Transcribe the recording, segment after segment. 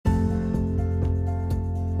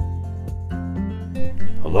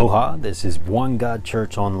Aloha, this is One God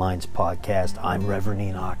Church Online's podcast. I'm Reverend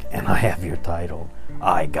Enoch, and I have your title,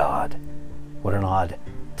 Igod. What an odd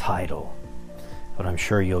title, but I'm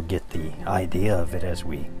sure you'll get the idea of it as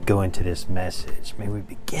we go into this message. May we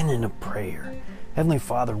begin in a prayer. Heavenly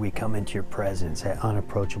Father, we come into your presence at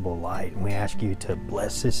unapproachable light, and we ask you to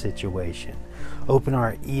bless this situation. Open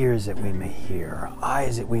our ears that we may hear, our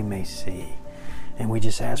eyes that we may see. And we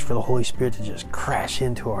just ask for the Holy Spirit to just crash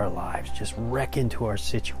into our lives, just wreck into our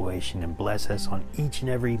situation and bless us on each and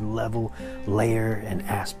every level, layer, and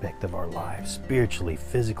aspect of our lives, spiritually,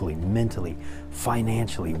 physically, mentally,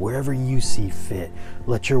 financially, wherever you see fit.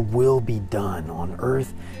 Let your will be done on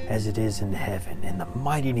earth as it is in heaven. In the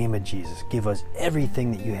mighty name of Jesus, give us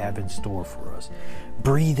everything that you have in store for us.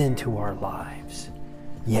 Breathe into our lives.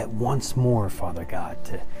 Yet once more, Father God,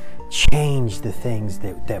 to change the things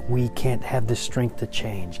that we can't have the strength to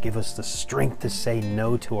change. Give us the strength to say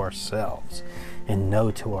no to ourselves and no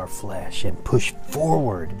to our flesh and push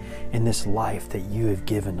forward in this life that you have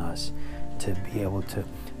given us to be able to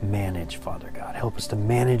manage, Father God. Help us to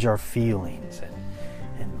manage our feelings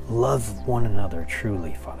and love one another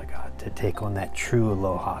truly, Father God, to take on that true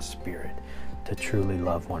aloha spirit, to truly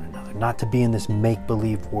love one another, not to be in this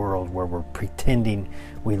make-believe world where we're pretending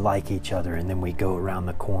we like each other and then we go around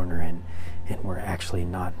the corner and we're actually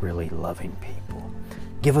not really loving people.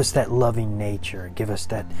 Give us that loving nature. Give us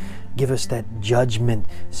that judgment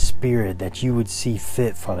spirit that you would see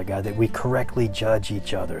fit, Father God, that we correctly judge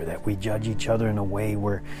each other, that we judge each other in a way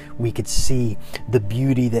where we could see the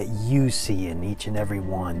beauty that you see in each and every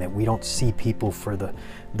one, that we don't see people for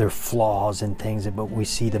their flaws and things, but we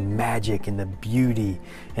see the magic and the beauty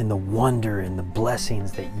and the wonder and the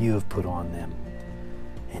blessings that you have put on them.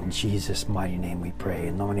 In Jesus' mighty name we pray.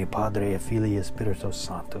 In nomine Padre, Filii, et Spiritus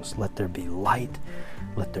Sanctus. Let there be light.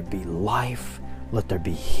 Let there be life. Let there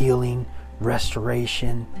be healing,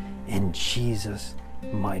 restoration. In Jesus'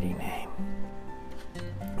 mighty name.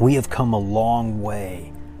 We have come a long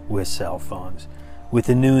way with cell phones. With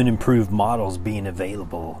the new and improved models being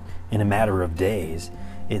available in a matter of days,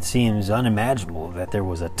 it seems unimaginable that there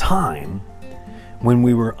was a time when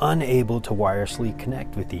we were unable to wirelessly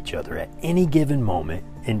connect with each other at any given moment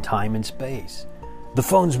in time and space. The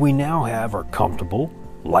phones we now have are comfortable,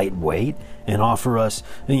 lightweight, and offer us,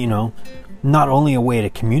 not only a way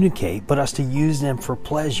to communicate, but us to use them for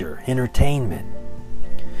pleasure, entertainment.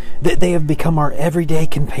 They have become our everyday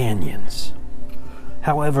companions.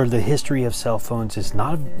 However, the history of cell phones is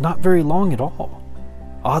not very long at all.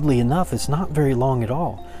 Oddly enough, it's not very long at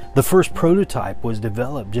all. The first prototype was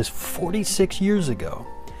developed just 46 years ago,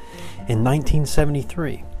 in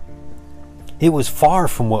 1973. It was far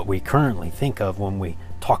from what we currently think of when we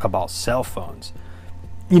talk about cell phones.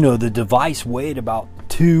 The device weighed about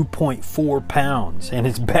 2.4 pounds, and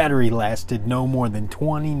its battery lasted no more than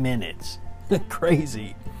 20 minutes.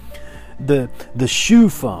 Crazy. The shoe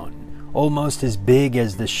phone, almost as big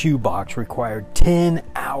as the shoebox, required 10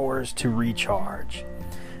 hours to recharge.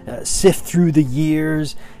 Sift through the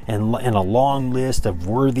years and a long list of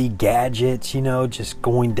worthy gadgets, just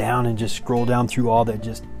going down and just scroll down through all that,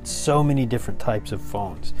 just so many different types of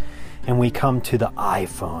phones. And we come to the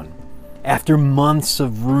iPhone. After months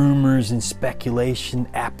of rumors and speculation,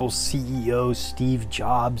 Apple CEO Steve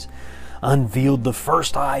Jobs unveiled the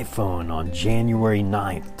first iPhone on January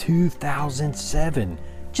 9th, 2007.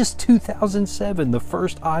 Just 2007, the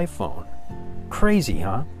first iPhone. Crazy,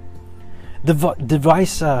 huh? The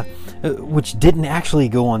device, which didn't actually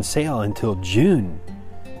go on sale until June,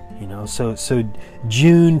 so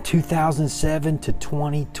June 2007 to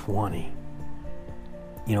 2020,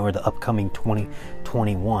 or the upcoming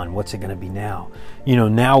 2021. What's it going to be now?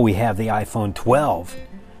 Now we have the iPhone 12,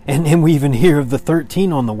 and then we even hear of the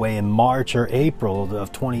 13 on the way in March or April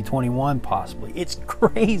of 2021, possibly. It's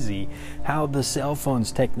crazy how the cell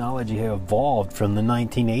phones technology have evolved from the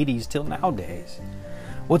 1980s till nowadays.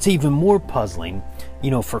 What's even more puzzling,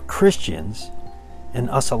 for Christians and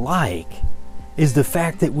us alike, is the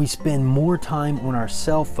fact that we spend more time on our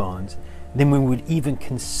cell phones than we would even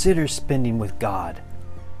consider spending with God.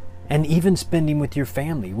 And even spending with your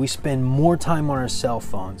family. We spend more time on our cell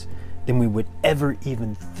phones than we would ever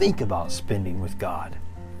even think about spending with God.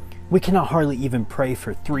 We cannot hardly even pray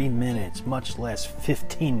for 3 minutes, much less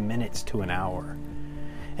 15 minutes to an hour.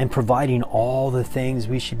 And providing all the things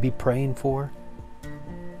we should be praying for,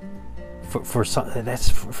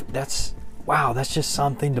 that's just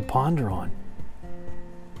something to ponder on.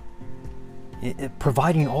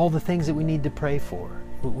 Providing all the things that we need to pray for,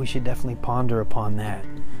 we should definitely ponder upon that.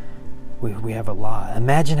 We have a lot.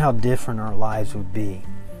 Imagine how different our lives would be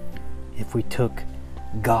if we took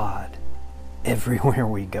God everywhere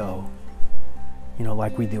we go.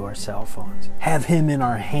 like we do our cell phones. Have Him in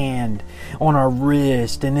our hand, on our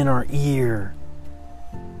wrist, and in our ear.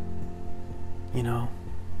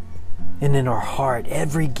 And in our heart,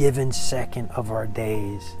 every given second of our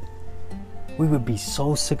days. We would be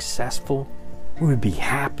so successful. We would be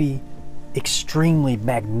happy, extremely,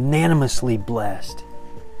 magnanimously blessed,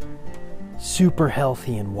 super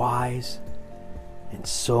healthy and wise, and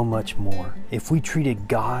so much more. If we treated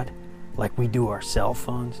God like we do our cell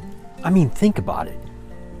phones, think about it.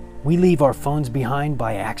 We leave our phones behind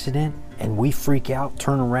by accident and we freak out,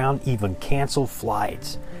 turn around, even cancel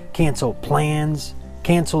flights, cancel plans,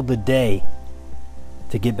 cancel the day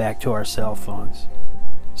to get back to our cell phones.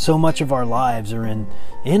 So much of our lives are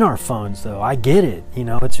in our phones, though. I get it.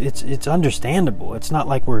 It's understandable. It's not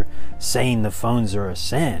like we're saying the phones are a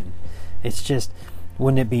sin. It's just,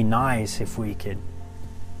 wouldn't it be nice if we could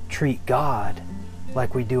treat God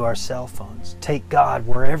like we do our cell phones? Take God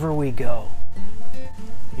wherever we go.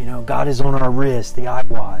 God is on our wrist, the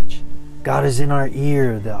iWatch. God is in our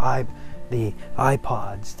ear, the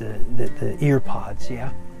iPods, the ear pods,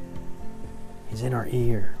 yeah? He's in our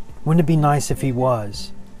ear. Wouldn't it be nice if He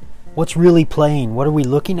was? What's really playing? What are we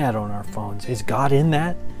looking at on our phones? Is God in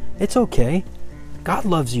that? It's okay. God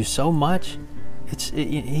loves you so much.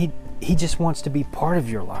 He just wants to be part of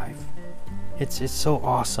your life. It's so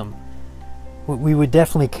awesome. We would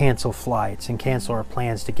definitely cancel flights and cancel our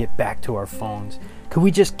plans to get back to our phones. Could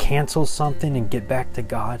we just cancel something and get back to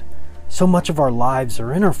God? So much of our lives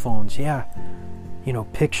are in our phones, yeah.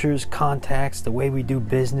 Pictures, contacts, the way we do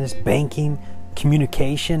business, banking,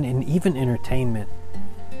 communication, and even entertainment.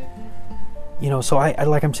 So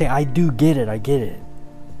I do get it. I get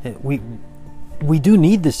it. We do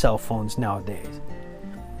need the cell phones nowadays.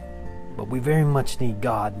 But we very much need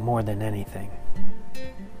God more than anything.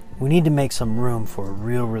 We need to make some room for a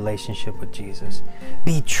real relationship with Jesus.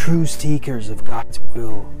 Be true seekers of God's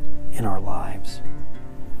will in our lives.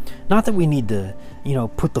 Not that we need to,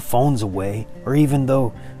 put the phones away, or even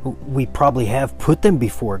though we probably have put them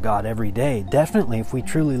before God every day. Definitely, if we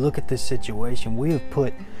truly look at this situation, we have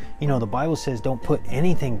put, the Bible says don't put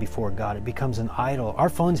anything before God. It becomes an idol. Our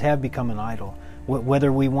phones have become an idol.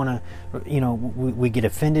 Whether we want to, we get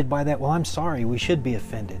offended by that, well, I'm sorry, we should be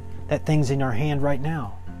offended. That thing's in our hand right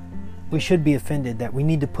now. We should be offended that we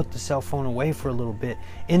need to put the cell phone away for a little bit,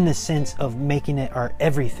 in the sense of making it our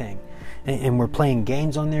everything. And we're playing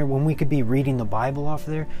games on there when we could be reading the Bible off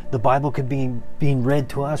there. The Bible could be being read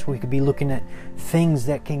to us. We could be looking at things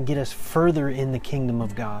that can get us further in the kingdom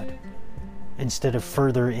of God instead of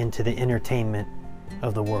further into the entertainment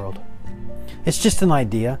of the world. It's just an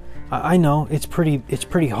idea. I know it's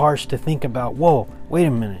pretty harsh to think about. Whoa, wait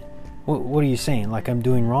a minute. What are you saying? Like I'm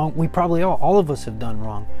doing wrong? We probably all of us have done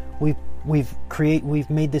wrong. We've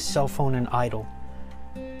made this cell phone an idol,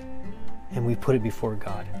 and we put it before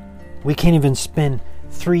God. We can't even spend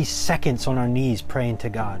 3 seconds on our knees praying to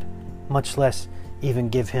God, much less even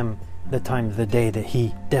give Him the time of the day that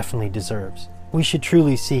He definitely deserves. We should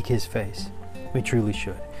truly seek His face. We truly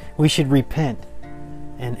should. We should repent.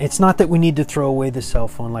 And it's not that we need to throw away the cell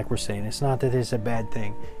phone like we're saying. It's not that it's a bad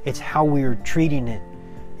thing. It's how we are treating it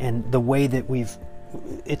and the way that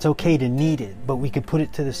it's okay to need it, but we could put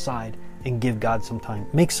it to the side and give God some time.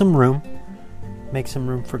 Make some room. Make some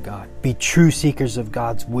room for God. Be true seekers of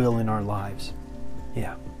God's will in our lives.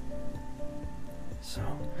 Yeah. So,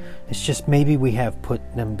 it's just maybe we have put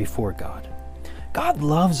them before God. God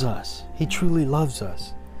loves us. He truly loves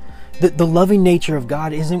us. The loving nature of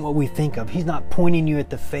God isn't what we think of. He's not pointing you at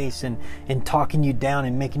the face and talking you down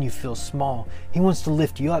and making you feel small. He wants to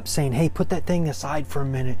lift you up, saying, hey, put that thing aside for a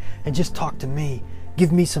minute and just talk to me.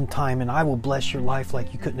 Give me some time and I will bless your life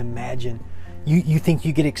like you couldn't imagine. You think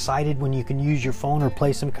you get excited when you can use your phone or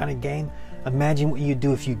play some kind of game? Imagine what you'd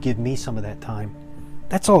do if you give me some of that time.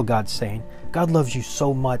 That's all God's saying. God loves you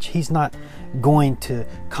so much. He's not going to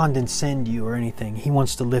condescend you or anything. He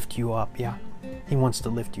wants to lift you up, yeah? He wants to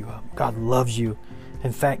lift you up. God loves you.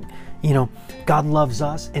 In fact, God loves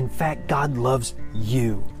us. In fact, God loves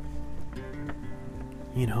you.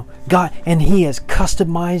 God, and He has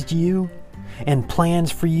customized you and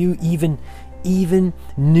plans for you, even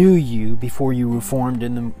knew you before you were formed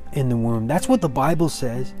in the womb. That's what the Bible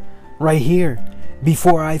says right here.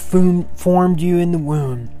 Before I formed you in the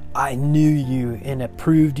womb, I knew you and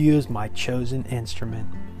approved you as my chosen instrument.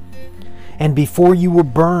 And before you were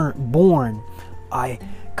born, I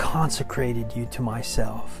consecrated you to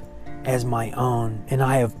myself as my own, and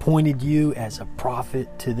I have appointed you as a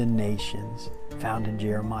prophet to the nations. Found in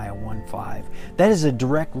Jeremiah 1:5. That is a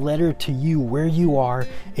direct letter to you where you are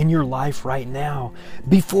in your life right now.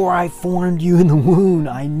 Before I formed you in the womb,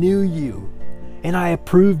 I knew you. and I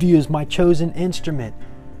approved you as my chosen instrument.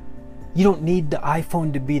 You don't need the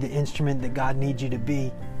iPhone to be the instrument that God needs you to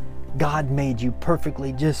be. God made you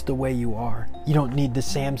perfectly just the way you are. You don't need the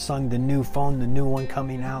Samsung, the new phone, the new one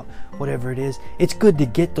coming out, whatever it is. It's good to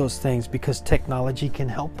get those things because technology can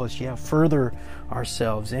help us, further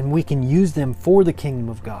ourselves, and we can use them for the kingdom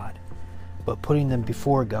of God. But putting them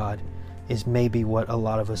before God is maybe what a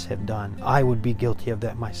lot of us have done. I would be guilty of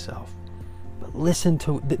that myself. But listen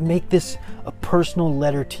to, make this a personal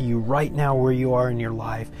letter to you right now where you are in your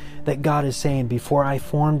life, that God is saying, before I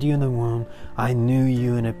formed you in the womb, I knew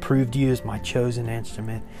you and approved you as my chosen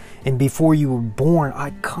instrument. And before you were born,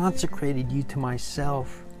 I consecrated you to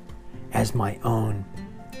myself as my own.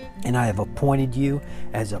 And I have appointed you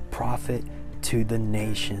as a prophet to the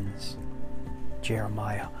nations.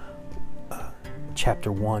 Jeremiah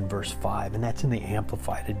chapter 1 verse 5, and that's in the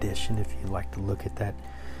Amplified Edition if you'd like to look at that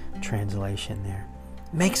translation there.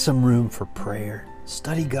 Make some room for prayer.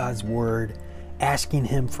 Study God's Word, asking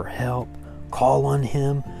Him for help. Call on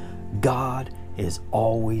Him. God is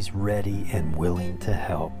always ready and willing to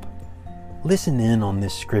help. Listen in on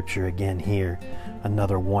this scripture again here.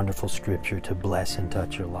 Another wonderful scripture to bless and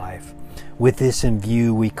touch your life. With this in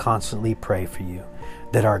view, we constantly pray for you,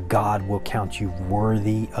 that our God will count you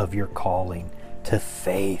worthy of your calling to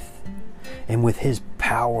faith, and with His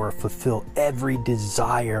power fulfill every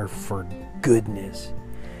desire for goodness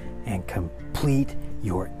and complete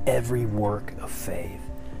your every work of faith,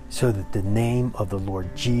 so that the name of the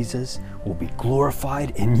Lord Jesus will be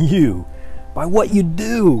glorified in you by what you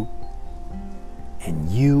do, and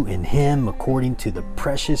you in Him according to the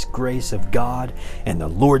precious grace of God and the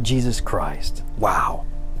Lord Jesus Christ. Wow.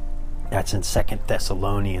 That's in 2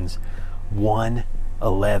 Thessalonians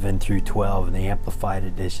 1:11 through 12 in the Amplified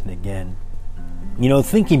Edition again.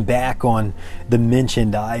 Thinking back on the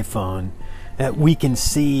mentioned iPhone, we can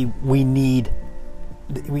see we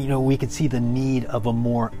can see the need of a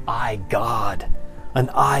more God,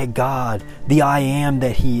 the I am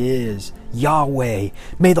that He is, Yahweh.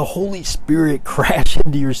 May the Holy Spirit crash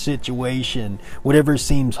into your situation, whatever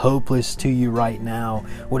seems hopeless to you right now,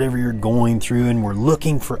 whatever you're going through, and we're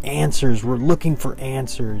looking for answers.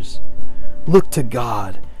 Look to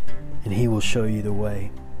God, and He will show you the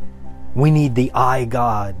way. We need the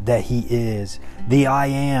God that He is, the I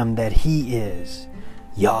am that He is,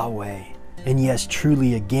 Yahweh. And yes,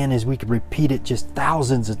 truly, again, as we could repeat it just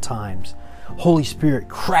thousands of times, Holy Spirit,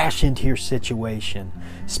 crash into your situation.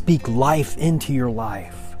 Speak life into your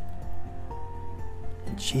life.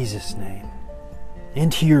 In Jesus' name.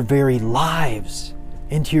 Into your very lives.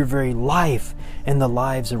 Into your very life and the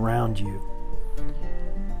lives around you.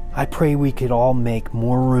 I pray we could all make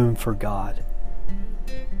more room for God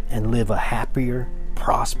and live a happier,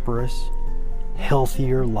 prosperous,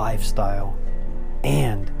 healthier lifestyle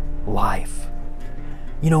and life.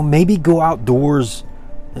 Maybe go outdoors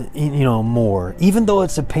more. Even though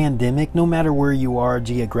it's a pandemic, no matter where you are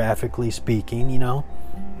geographically speaking,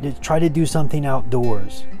 just try to do something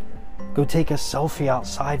outdoors. Go take a selfie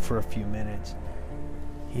outside for a few minutes,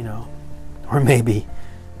 or maybe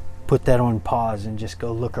put that on pause and just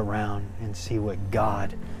go look around and see what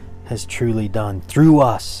God has truly done through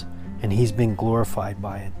us, and He's been glorified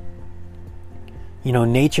by it.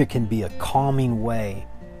 Nature can be a calming way.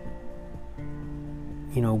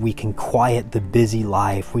 We can quiet the busy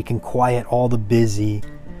life. We can quiet all the busy.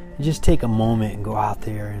 Just take a moment and go out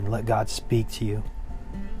there and let God speak to you.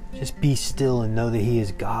 Just be still and know that He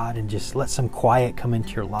is God, and just let some quiet come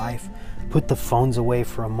into your life. Put the phones away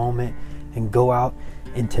for a moment and go out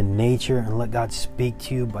into nature and let God speak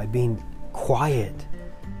to you by being quiet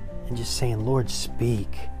and just saying, Lord,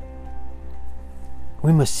 speak.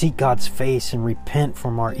 We must seek God's face and repent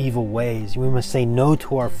from our evil ways. We must say no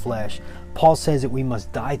to our flesh. Paul says that we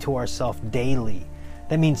must die to ourselves daily.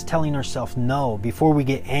 That means telling ourselves no before we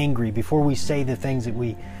get angry, before we say the things that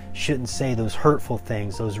we shouldn't say, those hurtful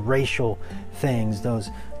things, those racial things, those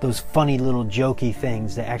funny little jokey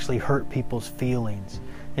things that actually hurt people's feelings.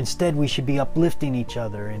 Instead, we should be uplifting each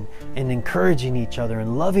other and encouraging each other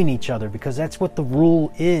and loving each other, because that's what the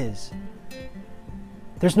rule is.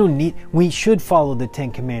 There's no need. We should follow the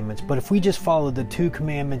 10 commandments, but if we just follow the 2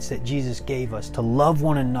 commandments that Jesus gave us, to love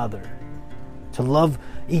one another, to love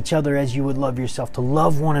each other as you would love yourself, to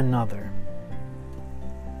love one another,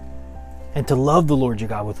 and to love the Lord your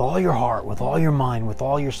God with all your heart, with all your mind, with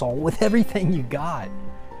all your soul, with everything you got.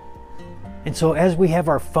 And so as we have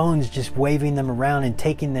our phones just waving them around and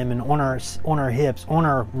taking them and on our hips, on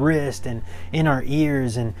our wrist, and in our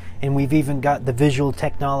ears, and we've even got the visual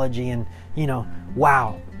technology, and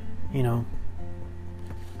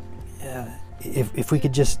if we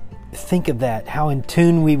could just think of that, how in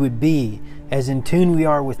tune we would be, as in tune we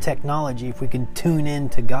are with technology, if we can tune in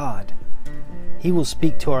to God. He will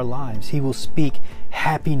speak to our lives. He will speak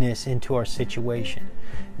happiness into our situation,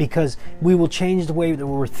 because we will change the way that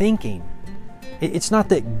we're thinking. It's not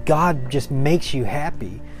that God just makes you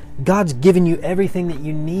happy. God's given you everything that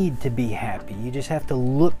you need to be happy. You just have to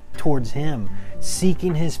look towards Him,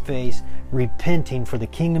 seeking His face, repenting, for the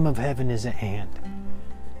kingdom of heaven is at hand.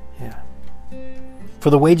 Yeah. For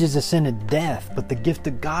the wages of sin is death, but the gift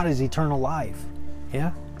of God is eternal life.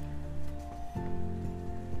 Yeah?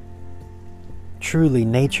 Truly,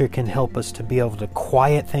 nature can help us to be able to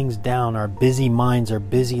quiet things down, our busy minds, our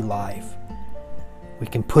busy life. We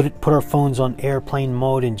can put our phones on airplane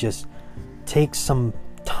mode and just take some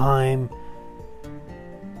time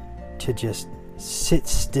to just sit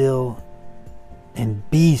still and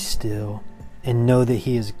be still and know that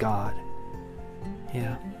He is God.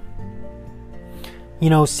 Yeah. You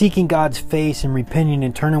know, seeking God's face and repenting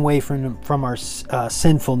and turning away from our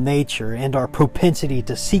sinful nature and our propensity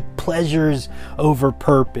to seek pleasures over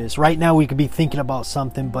purpose. Right now we could be thinking about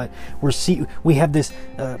something, but we have this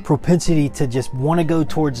propensity to just want to go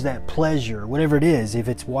towards that pleasure, whatever it is. If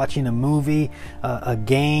it's watching a movie, a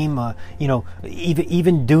game, you know,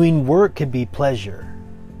 even doing work could be pleasure.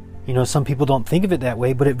 You know, some people don't think of it that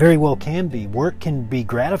way, but it very well can be. Work can be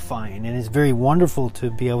gratifying, and it's very wonderful to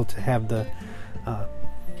be able to have the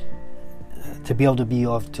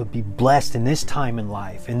to be blessed in this time in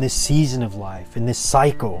life, in this season of life, in this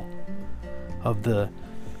cycle of the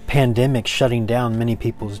pandemic shutting down many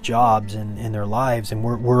people's jobs and their lives, and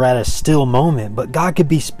we're at a still moment. But God could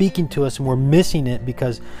be speaking to us, and we're missing it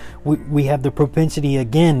because we have the propensity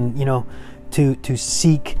again, you know, to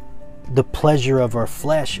seek the pleasure of our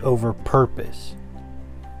flesh over purpose.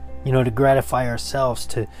 You know, to gratify ourselves,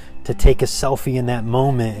 to take a selfie in that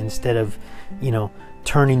moment instead of, you know,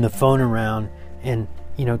 turning the phone around and,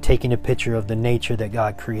 you know, taking a picture of the nature that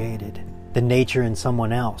God created, the nature in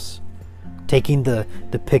someone else, taking the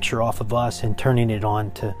picture off of us and turning it on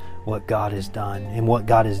to what God has done and what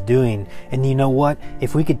God is doing. And you know what?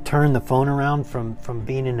 If we could turn the phone around from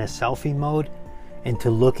being in a selfie mode into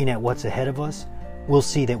looking at what's ahead of us, we'll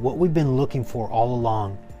see that what we've been looking for all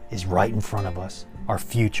along is right in front of us, our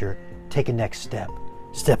future. Take a next step.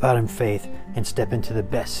 Step out in faith and step into the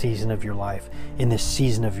best season of your life, in this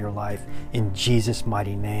season of your life, in Jesus'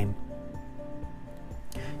 mighty name.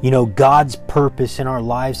 You know, God's purpose in our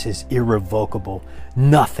lives is irrevocable.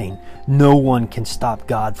 Nothing, no one can stop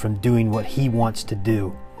God from doing what He wants to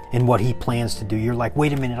do and what He plans to do. You're like,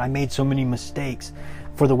 wait a minute, I made so many mistakes.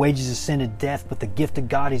 For the wages of sin is death, but the gift of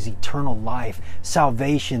God is eternal life.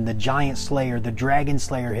 Salvation, the giant slayer, the dragon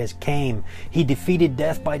slayer has came. He defeated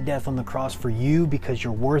death by death on the cross for you because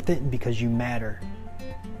you're worth it and because you matter.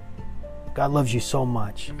 God loves you so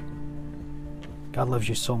much. God loves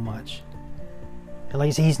you so much. And like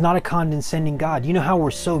I say, He's not a condescending God. You know how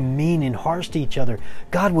we're so mean and harsh to each other?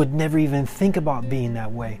 God would never even think about being that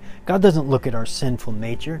way. God doesn't look at our sinful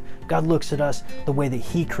nature. God looks at us the way that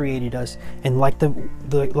He created us. And like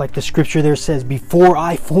the scripture there says, before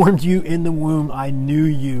I formed you in the womb, I knew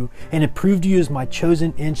you and approved you as my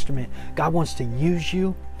chosen instrument. God wants to use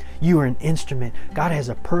you. You are an instrument. God has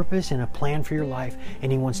a purpose and a plan for your life,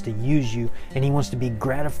 and He wants to use you, and He wants to be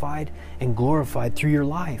gratified and glorified through your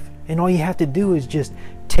life. And all you have to do is just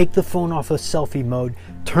take the phone off of selfie mode,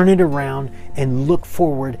 turn it around, and look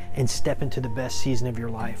forward and step into the best season of your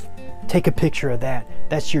life. Take a picture of that.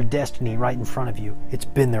 That's your destiny right in front of you. It's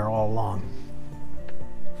been there all along.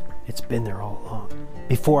 It's been there all along.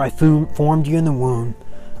 Before I formed you in the womb,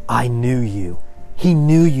 I knew you. He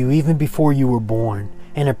knew you even before you were born,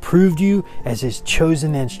 and approved you as His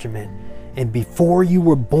chosen instrument. And before you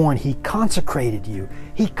were born, He consecrated you.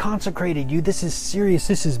 He consecrated you. This is serious.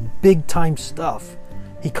 This is big time stuff.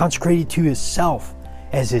 He consecrated to Himself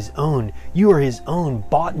as His own. You are His own,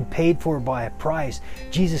 bought and paid for by a price.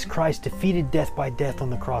 Jesus Christ defeated death by death on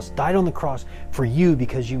the cross, died on the cross for you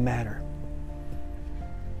because you matter.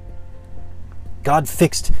 God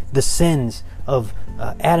fixed the sins of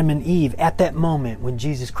Adam and Eve at that moment when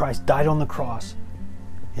Jesus Christ died on the cross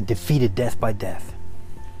and defeated death by death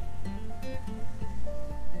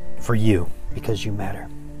for you because you matter.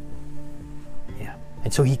 Yeah.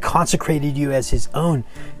 And so He consecrated you as His own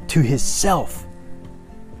to Himself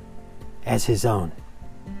as His own.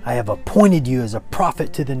 I have appointed you as a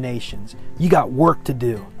prophet to the nations. You got work to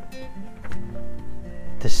do.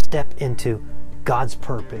 To step into God's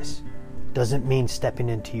purpose doesn't mean stepping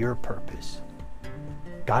into your purpose.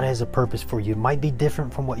 God has a purpose for you. It might be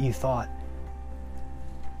different from what you thought.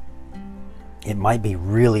 It might be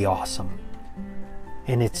really awesome.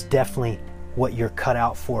 And it's definitely what you're cut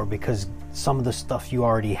out for, because some of the stuff you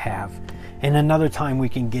already have. And another time we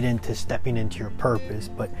can get into stepping into your purpose,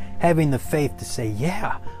 but having the faith to say,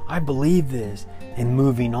 yeah, I believe this, and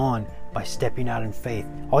moving on by stepping out in faith.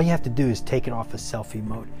 All you have to do is take it off of selfie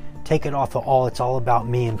mode. Take it off of it's all about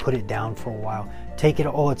me, and put it down for a while. Take it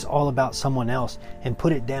it's all about someone else, and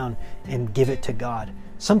put it down and give it to God.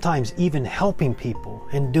 Sometimes even helping people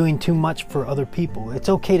and doing too much for other people. It's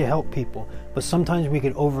okay to help people, but sometimes we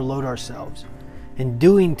could overload ourselves and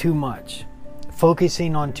doing too much,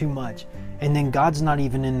 focusing on too much, and then God's not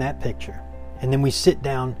even in that picture. And then we sit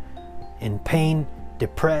down in pain,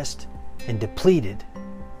 depressed, and depleted,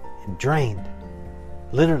 and drained,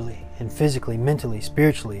 literally and physically, mentally,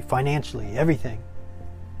 spiritually, financially, everything.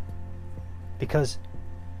 Because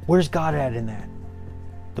where's God at in that?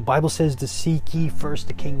 The Bible says to seek ye first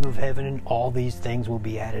the kingdom of heaven, and all these things will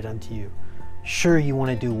be added unto you. Sure, you want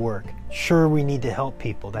to do work. Sure, we need to help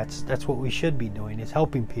people. That's what we should be doing, is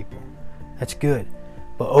helping people. That's good.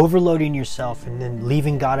 But overloading yourself and then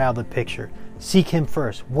leaving God out of the picture. Seek Him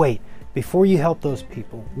first. Wait before you help those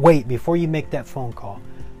people. Wait before you make that phone call.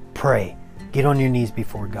 Pray. Get on your knees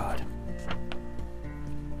before God.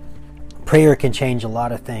 Prayer can change a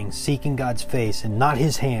lot of things. Seeking God's face and not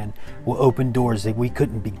His hand will open doors that we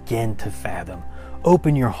couldn't begin to fathom.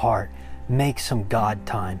 Open your heart. Make some God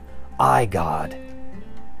time. God,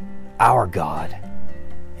 our God,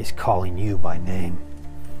 is calling you by name.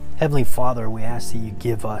 Heavenly Father, we ask that you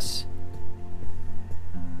give us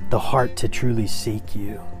the heart to truly seek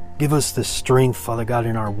you. Give us the strength, Father God,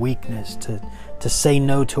 in our weakness to say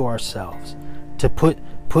no to ourselves, to put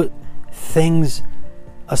things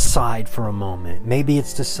aside for a moment. Maybe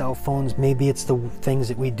it's the cell phones, maybe it's the things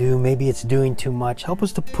that we do, maybe it's doing too much. Help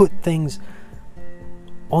us to put things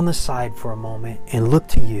on the side for a moment and look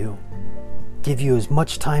to you. Give you as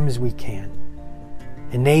much time as we can.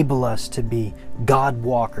 Enable us to be God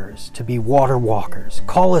walkers, to be water walkers.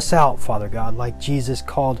 Call us out, Father God, like Jesus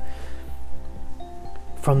called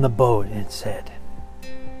from the boat and said,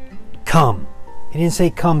 come. He didn't say,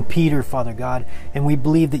 come, Peter, Father God. And we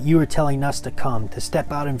believe that you are telling us to come, to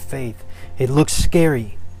step out in faith. It looks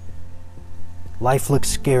scary. Life looks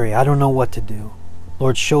scary. I don't know what to do.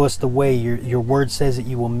 Lord, show us the way. Your word says that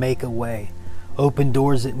you will make a way. Open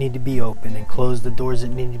doors that need to be opened and close the doors that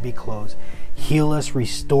need to be closed. Heal us,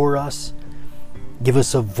 restore us. Give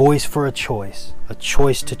us a voice for a choice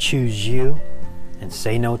to choose you and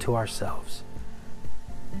say no to ourselves.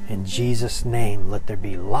 In Jesus' name, let there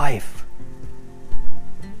be life.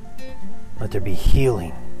 Let there be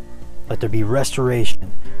healing. Let there be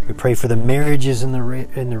restoration. We pray for the marriages and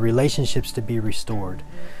the relationships to be restored.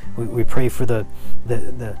 We pray for the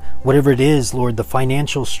whatever it is, Lord, the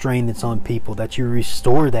financial strain that's on people, that you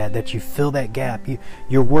restore that you fill that gap.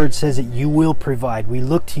 Your word says that you will provide. We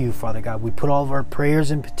look to you, Father God. We put all of our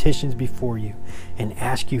prayers and petitions before you and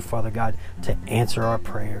ask you, Father God, to answer our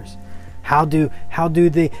prayers. How does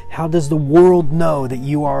the world know that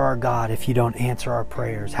you are our God if you don't answer our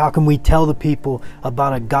prayers? How can we tell the people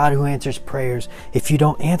about a God who answers prayers if you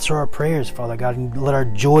don't answer our prayers, Father God? And let our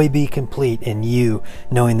joy be complete in you,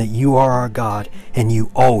 knowing that you are our God and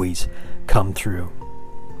you always come through.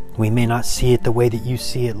 We may not see it the way that you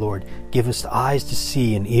see it, Lord. Give us the eyes to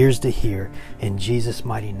see and ears to hear. In Jesus'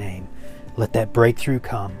 mighty name, let that breakthrough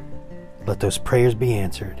come. Let those prayers be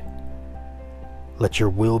answered. Let your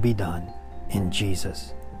will be done in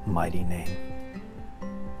Jesus' mighty name.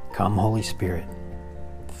 Come, Holy Spirit,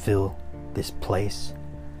 fill this place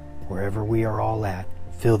wherever we are all at.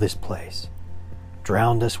 Fill this place.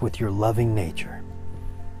 Drown us with your loving nature.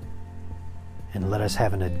 And let us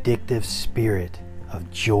have an addictive spirit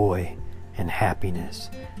of joy and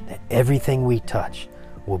happiness, that everything we touch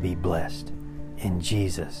will be blessed. In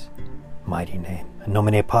Jesus' mighty name. In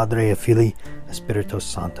nomine Padre, Filii, Spiritus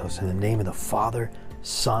Sanctus. In the name of the Father,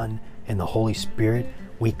 Son, and the Holy Spirit,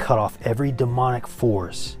 we cut off every demonic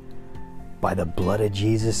force. By the blood of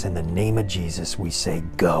Jesus and the name of Jesus, we say,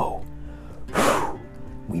 go.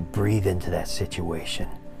 We breathe into that situation.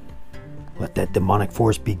 Let that demonic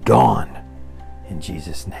force be gone. In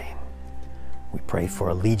Jesus' name. We pray for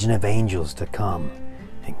a legion of angels to come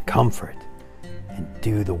and comfort and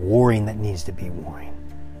do the warring that needs to be warring.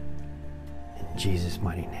 In Jesus'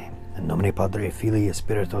 mighty name. In nomine Padre, Filii,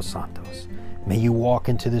 Spiritus Sanctus. May you walk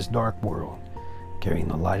into this dark world carrying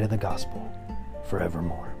the light of the gospel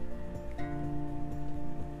forevermore.